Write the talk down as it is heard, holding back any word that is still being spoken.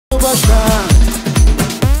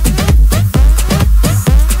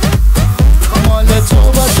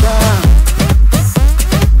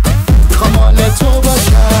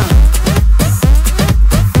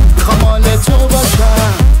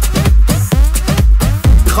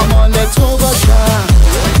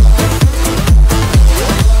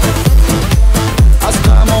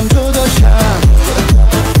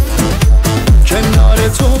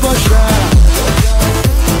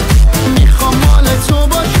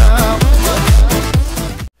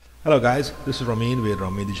Hello guys, this is Ramin with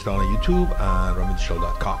Ramin Digital on YouTube and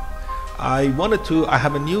RaminDigital.com. I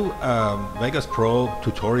have a new Vegas Pro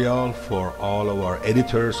tutorial for all of our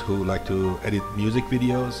editors who like to edit music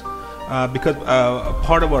videos. Because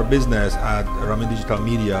part of our business at Ramin Digital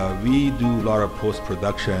Media, we do a lot of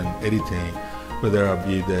post-production editing, whether it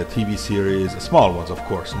be the TV series, small ones of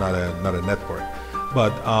course, not a network,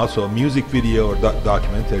 but also music video or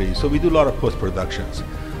documentary. So we do a lot of post-productions.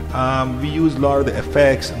 We use a lot of the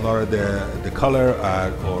effects, a lot of the color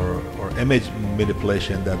or image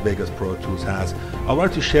manipulation that Vegas Pro Tools has. I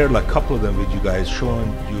wanted to share like a couple of them with you guys, showing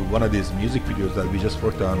you one of these music videos that we just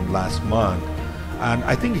worked on last month. And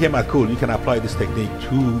I think it came out cool. You can apply this technique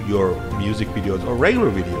to your music videos or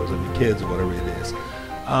regular videos of your kids, whatever it is.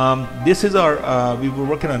 This is our, we were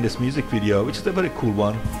working on this music video, which is a very cool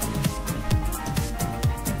one.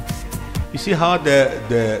 You see how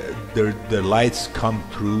the lights come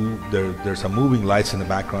through. There's some moving lights in the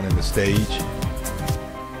background in the stage.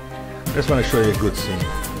 I just want to show you a good scene.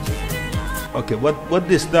 Okay, what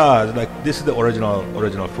this does, like this is the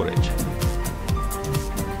original footage.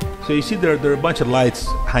 So you see there are a bunch of lights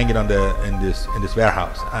hanging on in this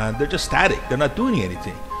warehouse, and they're just static. They're not doing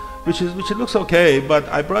anything, which it looks okay. But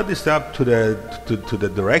I brought this up to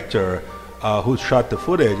the director who shot the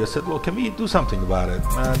footage. I said, well, can we do something about it?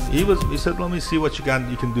 And he said, let me see what you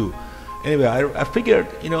can do. Anyway, I figured,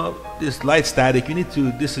 you know, this light static,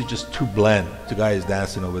 this is just too blend. The guy is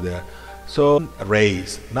dancing over there. So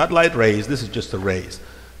rays, not light rays, this is just a rays.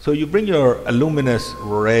 So you bring your luminous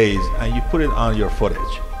rays and you put it on your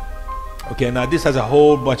footage. Okay, now this has a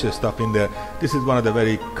whole bunch of stuff in there. This is one of the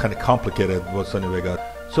very kind of complicated Sony Vegas.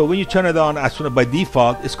 So when you turn it on, as soon as by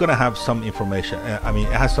default, it's going to have some information. I mean,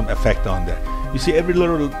 it has some effect on there. You see every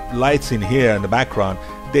little lights in here in the background,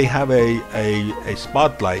 they have a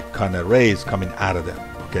spotlight kind of rays coming out of them.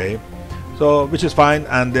 Okay, so which is fine.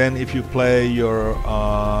 And then if you play your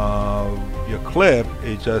clip,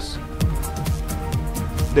 they're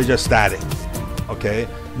just static. Okay,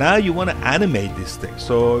 now you want to animate this thing.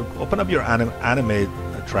 So open up your animate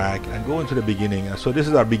track and go into the beginning. And so this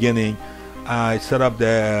is our beginning. I set up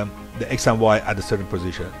the X and Y at a certain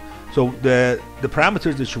position. So the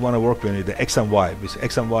parameters that you want to work with is the X and Y. Because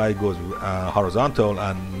X and Y goes horizontal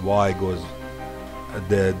and Y goes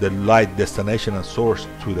the light destination and source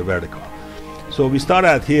to the vertical. So we start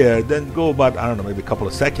out here, then go about, I don't know, maybe a couple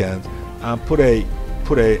of seconds and put a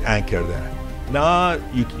anchor there. Now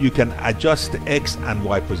you can adjust the X and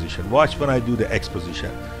Y position. Watch when I do the X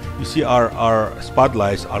position. You see our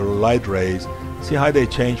spotlights, our light rays. See how they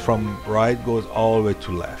change from right goes all the way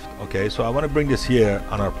to left. Okay, so I want to bring this here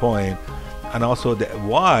on our point, and also the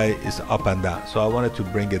Y is up and down, so I wanted to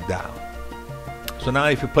bring it down. So now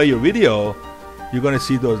if you play your video, you're going to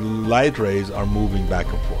see those light rays are moving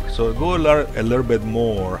back and forth. So go a little bit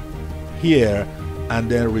more here and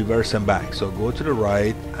then reverse them back. So go to the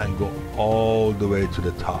right and go all the way to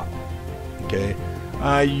the top. Okay,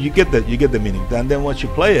 you get the meaning. And then once you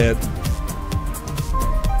play it,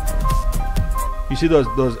 you see those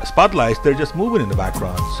spotlights, they're just moving in the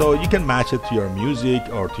background. So you can match it to your music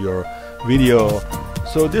or to your video.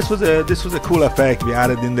 So this was a cool effect we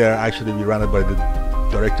added in there. Actually, we ran it by the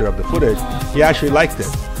director of the footage. He actually liked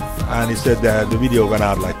it, and he said that the video went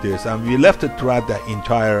out like this. And we left it throughout the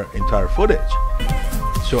entire footage.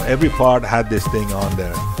 So every part had this thing on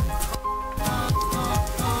there.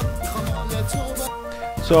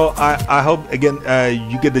 So I hope again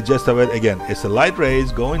you get the gist of it. Again, it's the light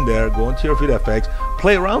rays going there, go into your video effects,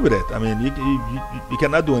 play around with it. I mean, you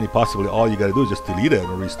cannot do any possibly. All you gotta do is just delete it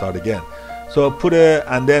and restart again. So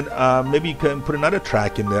and then maybe you can put another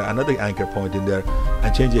track in there, another anchor point in there,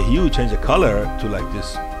 and change the hue, change the color to like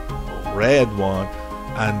this red one,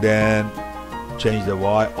 and then change the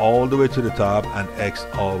Y all the way to the top and X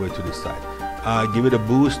all the way to the side. Give it a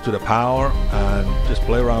boost to the power and just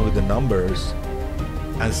play around with the numbers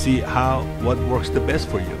and see what works the best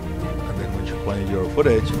for you. And then when you're playing your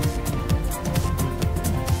footage,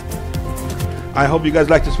 I hope you guys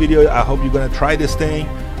like this video. I hope you're gonna try this thing.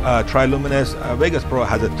 Try Luminous. Vegas Pro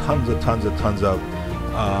has tons of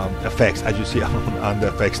effects, as you see on the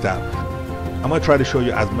effects tab. I'm gonna try to show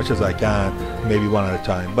you as much as I can, maybe one at a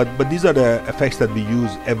time. But these are the effects that we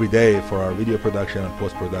use every day for our video production and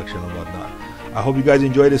post-production and whatnot. I hope you guys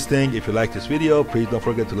enjoy this thing. If you like this video, please don't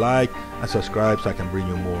forget to like and subscribe so I can bring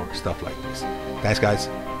you more stuff like this. Thanks guys.